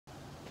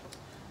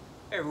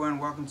Hey everyone,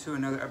 welcome to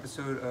another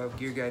episode of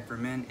Gear Guide for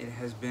Men. It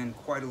has been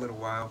quite a little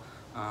while.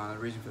 The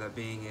reason for that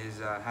being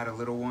is I had a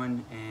little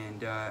one,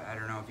 and I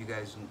don't know if you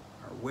guys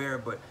are aware,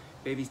 but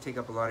babies take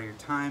up a lot of your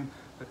time.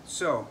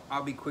 So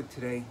I'll be quick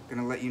today.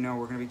 Gonna let you know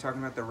we're gonna be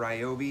talking about the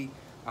Ryobi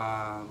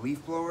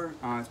leaf blower.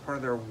 It's part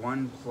of their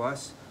One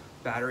Plus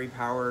battery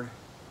powered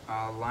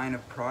line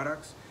of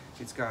products.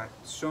 It's got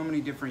so many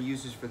different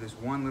uses for this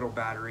one little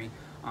battery.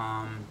 But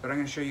I'm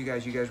going to show you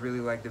guys really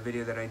like the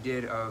video that I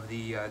did of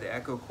the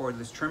Echo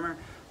cordless trimmer.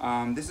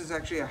 This is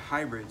actually a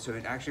hybrid, so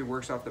it actually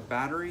works off the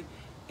battery,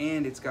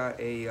 and it's got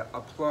a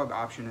plug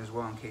option as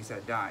well in case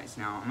that dies.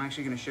 Now I'm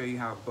actually going to show you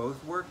how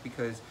both work,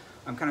 because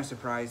I'm kind of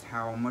surprised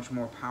how much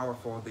more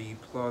powerful the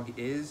plug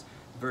is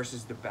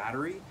versus the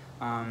battery.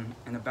 And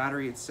the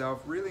battery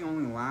itself really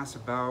only lasts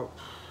about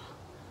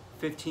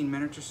 15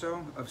 minutes or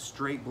so of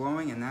straight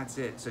blowing, and that's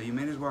it. So you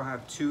may as well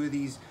have two of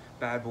these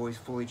bad boys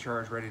fully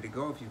charged, ready to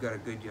go if you've got a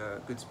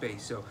good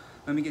space. So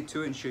let me get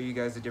to it and show you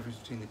guys the difference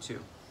between the two.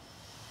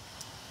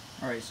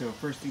 All right, so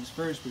first things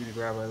first, we're gonna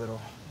grab our little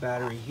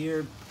battery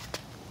here,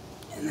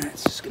 and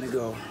that's just gonna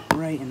go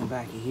right in the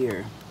back of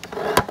here.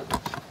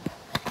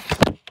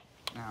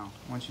 Now,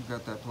 once you've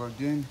got that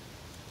plugged in,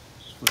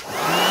 just flip the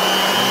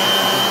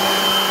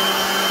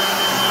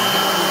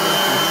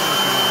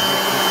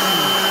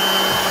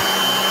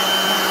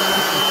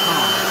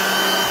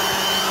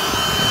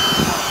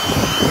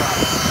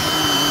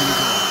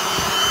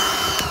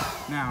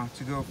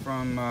to go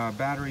from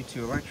battery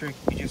to electric,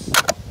 you just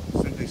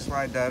simply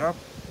slide that up,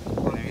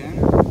 plug it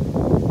in.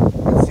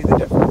 Let's see the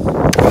difference.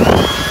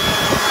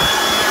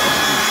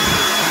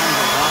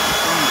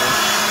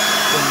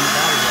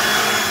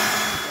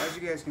 As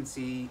you guys can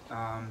see,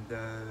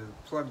 the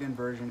plugged-in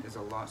version is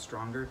a lot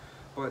stronger,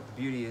 but the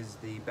beauty is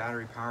the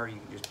battery power, you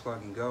can just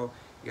plug and go.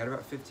 You got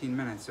about 15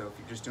 minutes, so if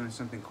you're just doing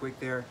something quick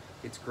there,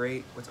 it's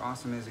great. What's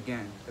awesome is,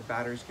 again, the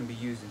batteries can be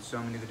used in so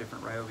many of the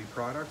different Ryobi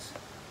products.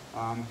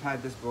 I've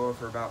had this blower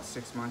for about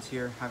 6 months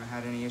here. Haven't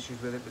had any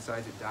issues with it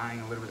besides it dying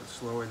a little bit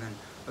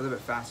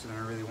faster than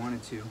I really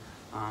wanted to.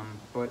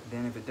 But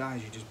then if it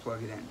dies, you just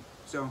plug it in.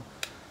 So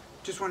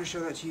just want to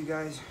show that to you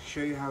guys, show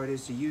you how it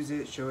is to use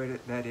it, show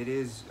it that it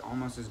is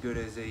almost as good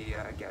as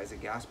a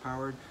gas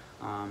powered.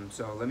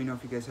 So let me know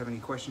if you guys have any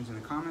questions in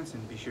the comments,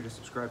 and be sure to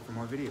subscribe for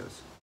more videos.